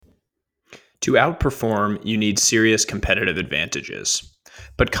To outperform, you need serious competitive advantages.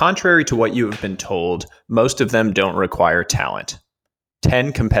 But contrary to what you have been told, most of them don't require talent.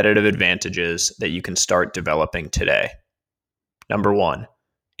 10 competitive advantages that you can start developing today. Number 1,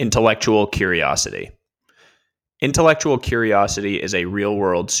 intellectual curiosity. Intellectual curiosity is a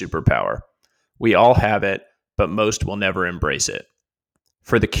real-world superpower. We all have it, but most will never embrace it.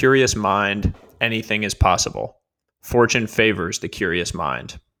 For the curious mind, anything is possible. Fortune favors the curious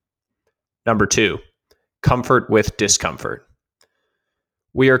mind. Number 2, comfort with discomfort.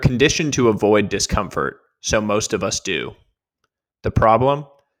 We are conditioned to avoid discomfort, so most of us do. The problem?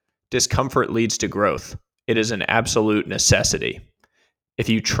 Discomfort leads to growth. It is an absolute necessity. If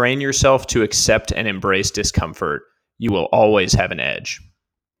you train yourself to accept and embrace discomfort, you will always have an edge.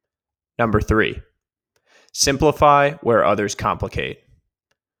 Number 3, simplify where others complicate.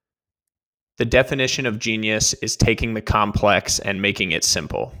 The definition of genius is taking the complex and making it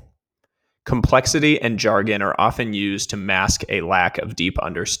simple. Complexity and jargon are often used to mask a lack of deep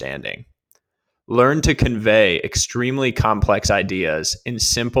understanding. Learn to convey extremely complex ideas in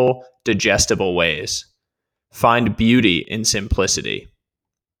simple, digestible ways. Find beauty in simplicity.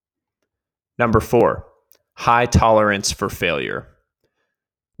 Number 4, high tolerance for failure.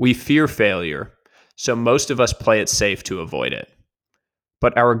 We fear failure, so most of us play it safe to avoid it.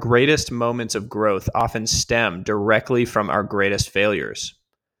 But our greatest moments of growth often stem directly from our greatest failures.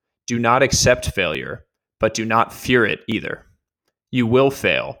 Do not accept failure, but do not fear it either. You will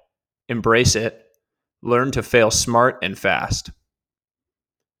fail. Embrace it. Learn to fail smart and fast.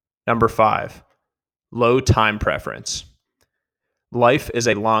 Number 5, low time preference. Life is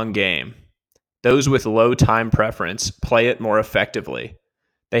a long game. Those with low time preference play it more effectively.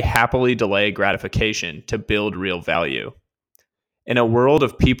 They happily delay gratification to build real value. In a world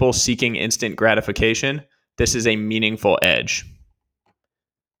of people seeking instant gratification, this is a meaningful edge.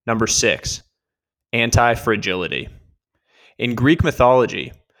 Number 6, anti-fragility. In Greek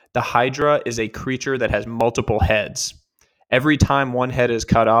mythology, the Hydra is a creature that has multiple heads. Every time one head is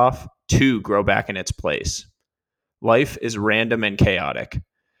cut off, 2 grow back in its place. Life is random and chaotic.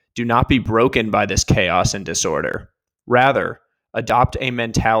 Do not be broken by this chaos and disorder. Rather, adopt a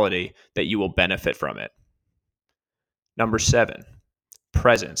mentality that you will benefit from it. Number 7,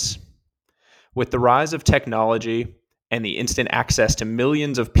 presence. With the rise of technology and the instant access to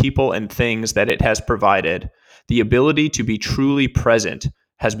millions of people and things that it has provided, the ability to be truly present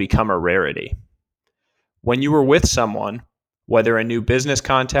has become a rarity. When you are with someone, whether a new business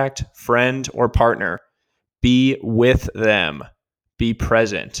contact, friend, or partner, be with them. Be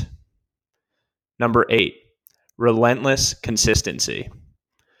present. Number 8, relentless consistency.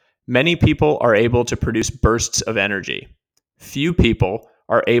 Many people are able to produce bursts of energy. Few people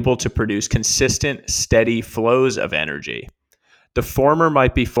are able to produce consistent, steady flows of energy. The former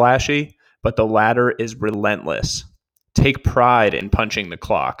might be flashy, but the latter is relentless. Take pride in punching the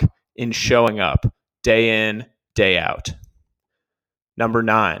clock, in showing up, day in, day out. Number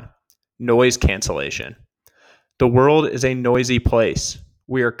 9, noise cancellation. The world is a noisy place.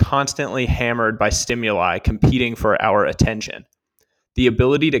 We are constantly hammered by stimuli competing for our attention. The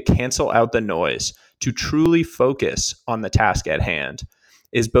ability to cancel out the noise, to truly focus on the task at hand,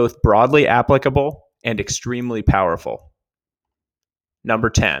 is both broadly applicable and extremely powerful. Number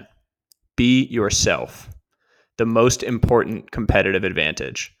 10, be yourself. The most important competitive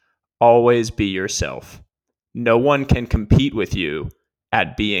advantage. Always be yourself. No one can compete with you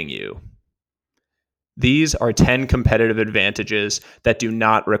at being you. These are 10 competitive advantages that do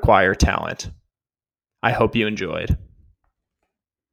not require talent. I hope you enjoyed.